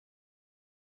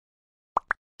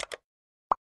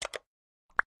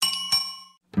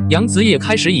杨紫也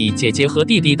开始以姐姐和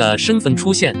弟弟的身份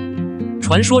出现。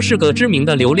传说是个知名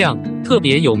的流量，特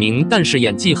别有名，但是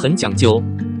演技很讲究。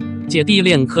姐弟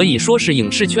恋可以说是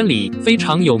影视圈里非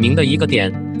常有名的一个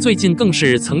点，最近更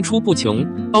是层出不穷，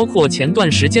包括前段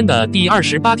时间的第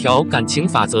28条感情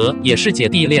法则也是姐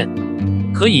弟恋。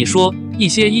可以说，一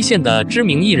些一线的知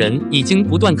名艺人已经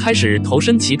不断开始投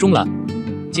身其中了。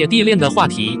姐弟恋的话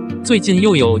题，最近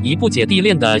又有一部姐弟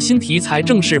恋的新题材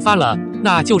正式发了，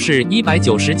那就是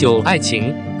199爱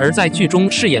情。而在剧中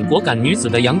饰演果敢女子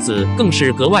的杨紫更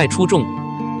是格外出众，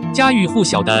家喻户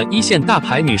晓的一线大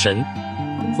牌女神。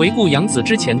回顾杨紫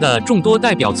之前的众多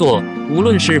代表作，无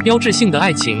论是标志性的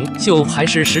爱情秀还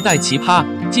是时代奇葩，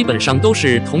基本上都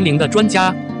是同龄的专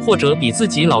家，或者比自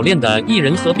己老练的艺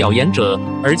人和表演者。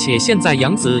而且现在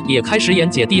杨紫也开始演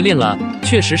姐弟恋了，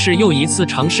确实是又一次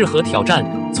尝试和挑战。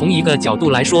从一个角度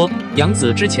来说，杨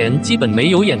紫之前基本没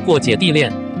有演过姐弟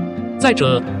恋。再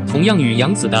者，同样与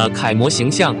杨紫的楷模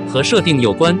形象和设定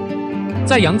有关。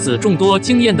在杨紫众多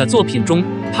惊艳的作品中，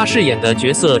她饰演的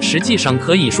角色实际上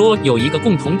可以说有一个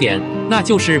共同点，那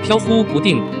就是飘忽不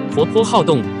定、活泼好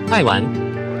动、爱玩。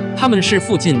她们是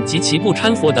附近极其不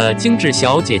掺和的精致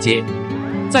小姐姐，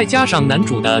再加上男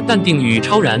主的淡定与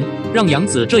超然，让杨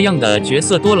紫这样的角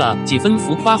色多了几分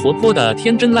浮夸活泼的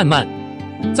天真烂漫。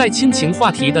在亲情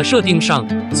话题的设定上，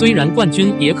虽然冠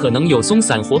军也可能有松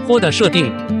散活泼的设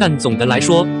定，但总的来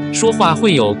说，说话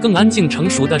会有更安静成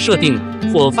熟的设定，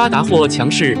或发达或强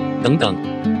势等等。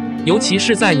尤其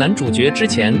是在男主角之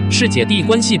前是姐弟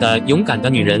关系的勇敢的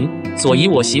女人，所以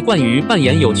我习惯于扮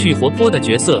演有趣活泼的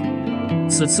角色。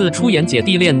此次出演姐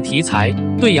弟恋题材，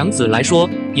对杨紫来说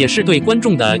也是对观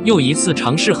众的又一次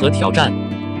尝试和挑战，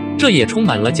这也充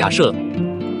满了假设。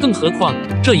更何况，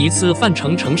这一次范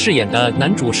丞丞饰演的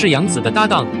男主是杨紫的搭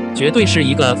档，绝对是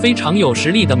一个非常有实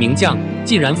力的名将。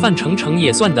既然范丞丞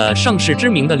也算得上是知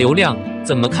名的流量，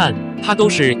怎么看他都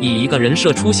是以一个人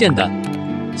设出现的，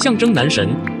象征男神。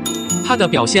他的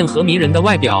表现和迷人的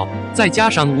外表，再加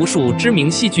上无数知名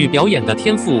戏剧表演的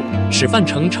天赋，使范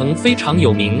丞丞非常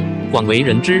有名，广为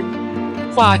人知。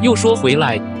话又说回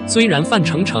来，虽然范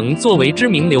丞丞作为知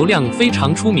名流量非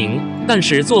常出名，但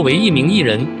是作为一名艺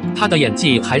人，他的演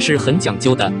技还是很讲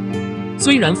究的。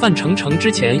虽然范丞丞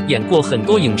之前演过很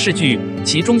多影视剧，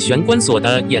其中玄关所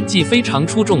的演技非常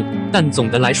出众，但总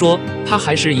的来说，他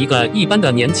还是一个一般的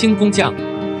年轻工匠。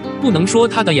不能说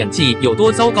他的演技有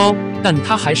多糟糕，但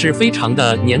他还是非常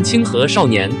的年轻和少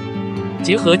年。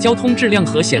结合交通质量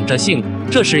和显着性，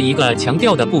这是一个强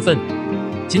调的部分。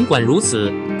尽管如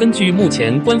此，根据目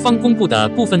前官方公布的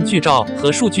部分剧照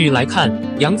和数据来看，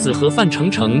杨紫和范丞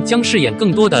丞将饰演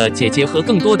更多的姐姐和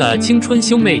更多的青春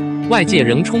兄妹，外界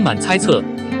仍充满猜测。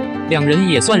两人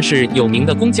也算是有名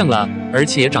的工匠了，而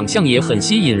且长相也很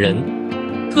吸引人，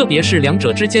特别是两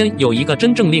者之间有一个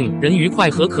真正令人愉快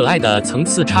和可爱的层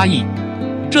次差异。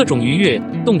这种愉悦、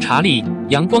洞察力、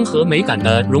阳光和美感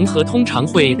的融合，通常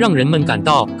会让人们感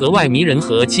到格外迷人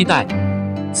和期待。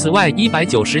此外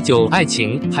，199爱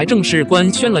情还正式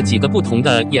官宣了几个不同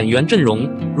的演员阵容，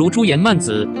如朱颜曼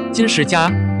子、金世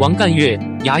佳、王干月、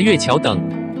牙月乔等。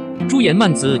朱颜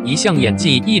曼子一向演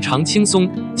技异常轻松，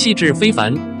气质非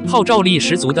凡，号召力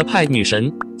十足的派女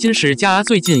神。金世佳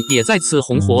最近也再次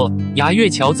红火，牙月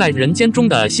乔在《人间》中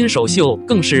的新首秀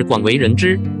更是广为人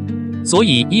知。所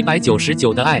以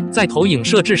199的爱在投影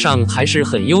设置上还是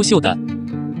很优秀的。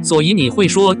所以你会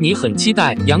说你很期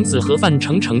待杨紫和范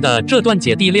丞丞的这段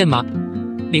姐弟恋吗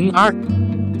？02，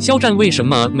肖战为什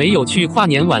么没有去跨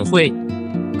年晚会？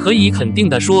可以肯定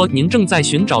的说，您正在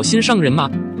寻找心上人吗？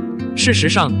事实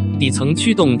上，底层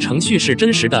驱动程序是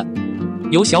真实的。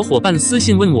有小伙伴私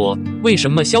信问我，为什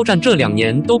么肖战这2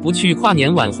年都不去跨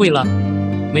年晚会了？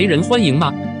没人欢迎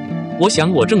吗？我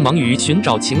想我正忙于寻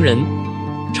找情人，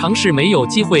尝试没有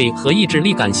机会和意志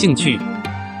力感兴趣。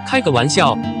开个玩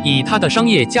笑，以他的商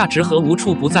业价值和无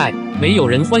处不在，没有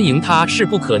人欢迎他是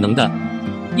不可能的。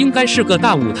应该是个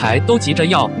大舞台都急着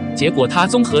要，结果他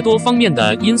综合多方面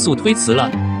的因素推辞了。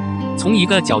从一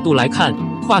个角度来看，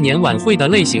跨年晚会的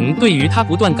类型对于他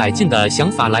不断改进的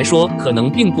想法来说，可能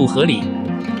并不合理。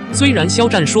虽然肖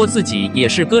战说自己也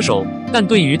是歌手，但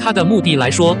对于他的目的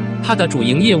来说，他的主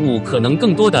营业务可能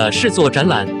更多的是做展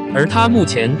览，而他目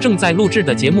前正在录制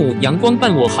的节目《阳光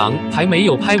伴我行》还没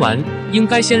有拍完，应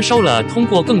该先烧了，通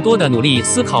过更多的努力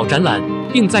思考展览，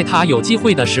并在他有机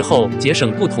会的时候节省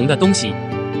不同的东西。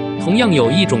同样有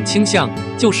一种倾向，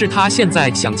就是他现在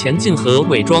想前进和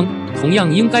伪装，同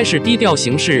样应该是低调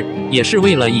行事，也是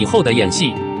为了以后的演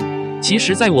戏。其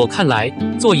实在我看来，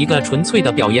做一个纯粹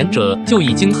的表演者就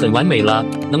已经很完美了，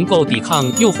能够抵抗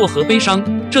诱惑和悲伤，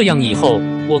这样以后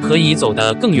我可以走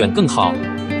得更远更好。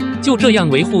就这样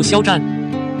维护肖战。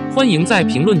欢迎在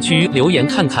评论区留言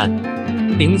看看。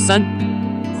03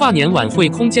跨年晚会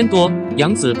空间多，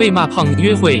杨紫被骂胖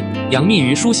约会，杨幂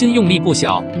虞书欣用力不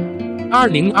小。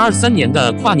2023年的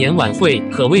跨年晚会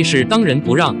可谓是当仁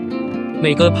不让，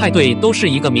每个派对都是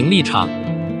一个名利场，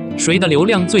谁的流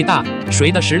量最大，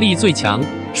谁的实力最强，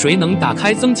谁能打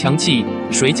开增强器，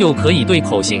谁就可以对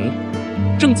口型。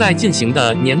正在进行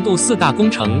的年度4大工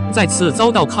程再次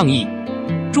遭到抗议，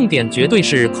重点绝对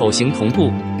是口型同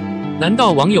步。难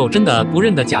道网友真的不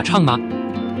认得假唱吗？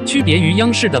区别于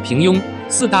央视的平庸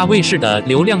，4大卫视的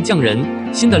流量匠人，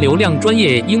新的流量专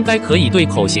业应该可以对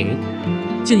口型。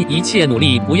尽一切努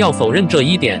力不要否认这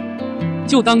一点。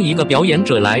就当一个表演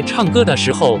者来唱歌的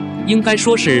时候，应该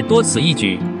说是多此一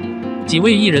举。几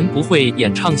位艺人不会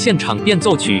演唱现场变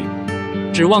奏曲，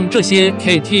指望这些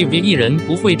KTV 艺人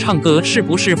不会唱歌，是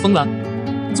不是疯了？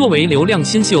作为流量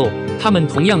新秀，他们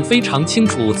同样非常清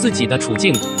楚自己的处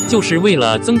境，就是为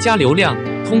了增加流量，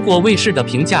通过卫视的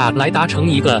评价来达成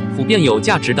一个普遍有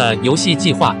价值的游戏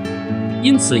计划。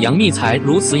因此杨幂才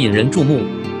如此引人注目。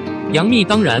杨幂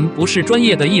当然不是专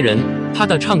业的艺人，她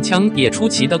的唱腔也出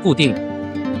奇的固定。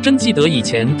真记得以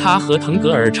前她和腾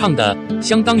格尔唱的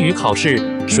相当于考试，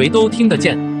谁都听得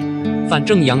见。反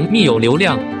正杨幂有流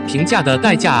量，评价的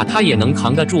代价她也能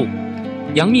扛得住。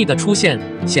杨幂的出现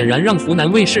显然让湖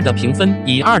南卫视的评分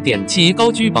以 2.7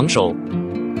 高居榜首，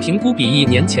评估比1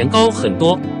年前高很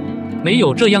多。没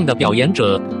有这样的表演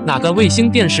者，哪个卫星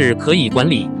电视可以管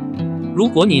理？如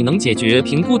果你能解决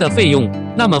评估的费用，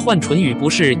那么换唇语不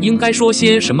是应该说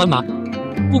些什么吗？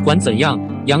不管怎样，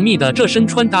杨幂的这身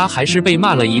穿搭还是被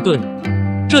骂了一顿。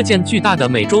这件巨大的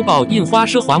美洲豹印花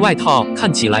奢华外套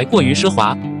看起来过于奢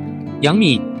华。杨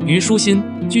幂、虞书欣、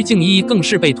鞠婧祎更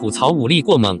是被吐槽武力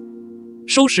过猛，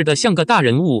收拾得像个大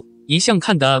人物，一向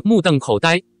看得目瞪口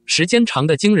呆，时间长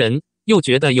的惊人，又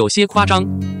觉得有些夸张。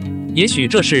也许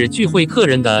这是聚会客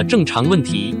人的正常问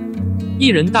题。艺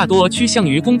人大多趋向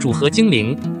于公主和精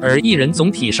灵，而艺人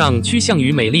总体上趋向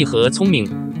于美丽和聪明。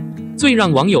最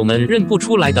让网友们认不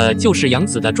出来的就是杨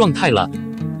紫的状态了。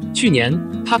去年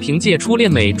她凭借初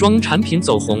恋美妆产品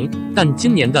走红，但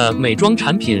今年的美妆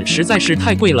产品实在是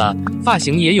太贵了，发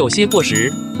型也有些过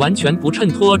时，完全不衬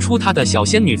托出她的小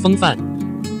仙女风范。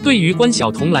对于关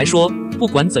晓彤来说，不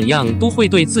管怎样都会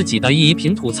对自己的一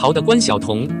频吐槽的关晓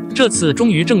彤，这次终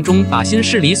于正中靶心，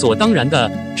是理所当然的，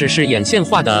只是眼线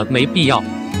画的没必要。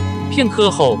片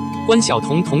刻后，关晓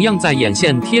彤同样在眼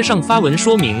线贴上发文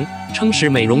说明，称是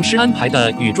美容师安排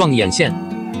的羽状眼线，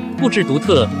布置独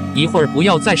特，一会儿不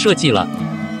要再设计了。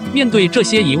面对这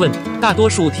些疑问，大多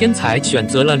数天才选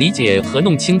择了理解和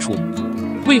弄清楚。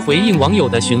为回应网友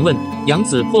的询问，杨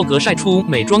紫破格晒出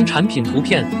美妆产品图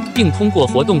片，并通过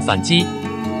活动反击。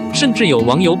甚至有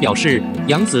网友表示，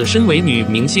杨紫身为女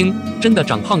明星，真的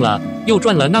长胖了，又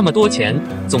赚了那么多钱，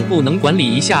总不能管理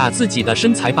一下自己的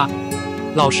身材吧？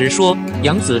老实说，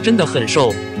杨紫真的很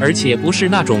瘦，而且不是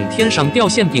那种天上掉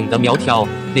馅饼的苗条，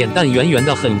脸蛋圆圆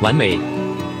的很完美。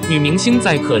女明星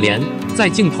再可怜，在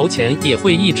镜头前也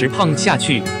会一直胖下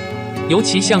去。尤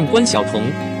其像关晓彤，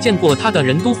见过她的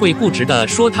人都会固执地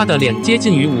说她的脸接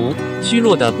近于无，虚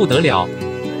弱的不得了。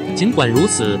尽管如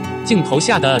此，镜头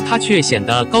下的她却显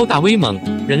得高大威猛，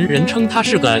人人称她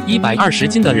是个120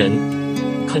斤的人。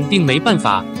肯定没办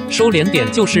法，收敛点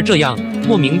就是这样，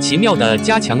莫名其妙地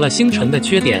加强了星辰的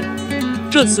缺点。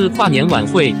这次跨年晚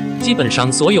会，基本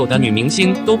上所有的女明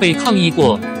星都被抗议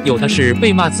过，有的是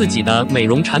被骂自己的美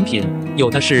容产品，有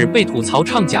的是被吐槽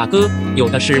唱假歌，有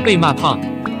的是被骂胖。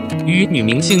与女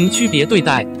明星区别对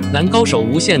待，男高手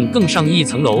无限更上一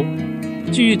层楼。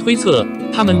据推测，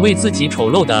他们为自己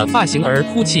丑陋的发型而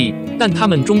哭泣，但他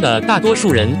们中的大多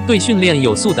数人对训练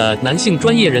有素的男性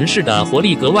专业人士的活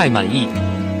力格外满意。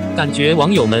感觉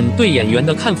网友们对演员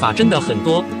的看法真的很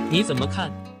多，你怎么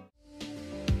看？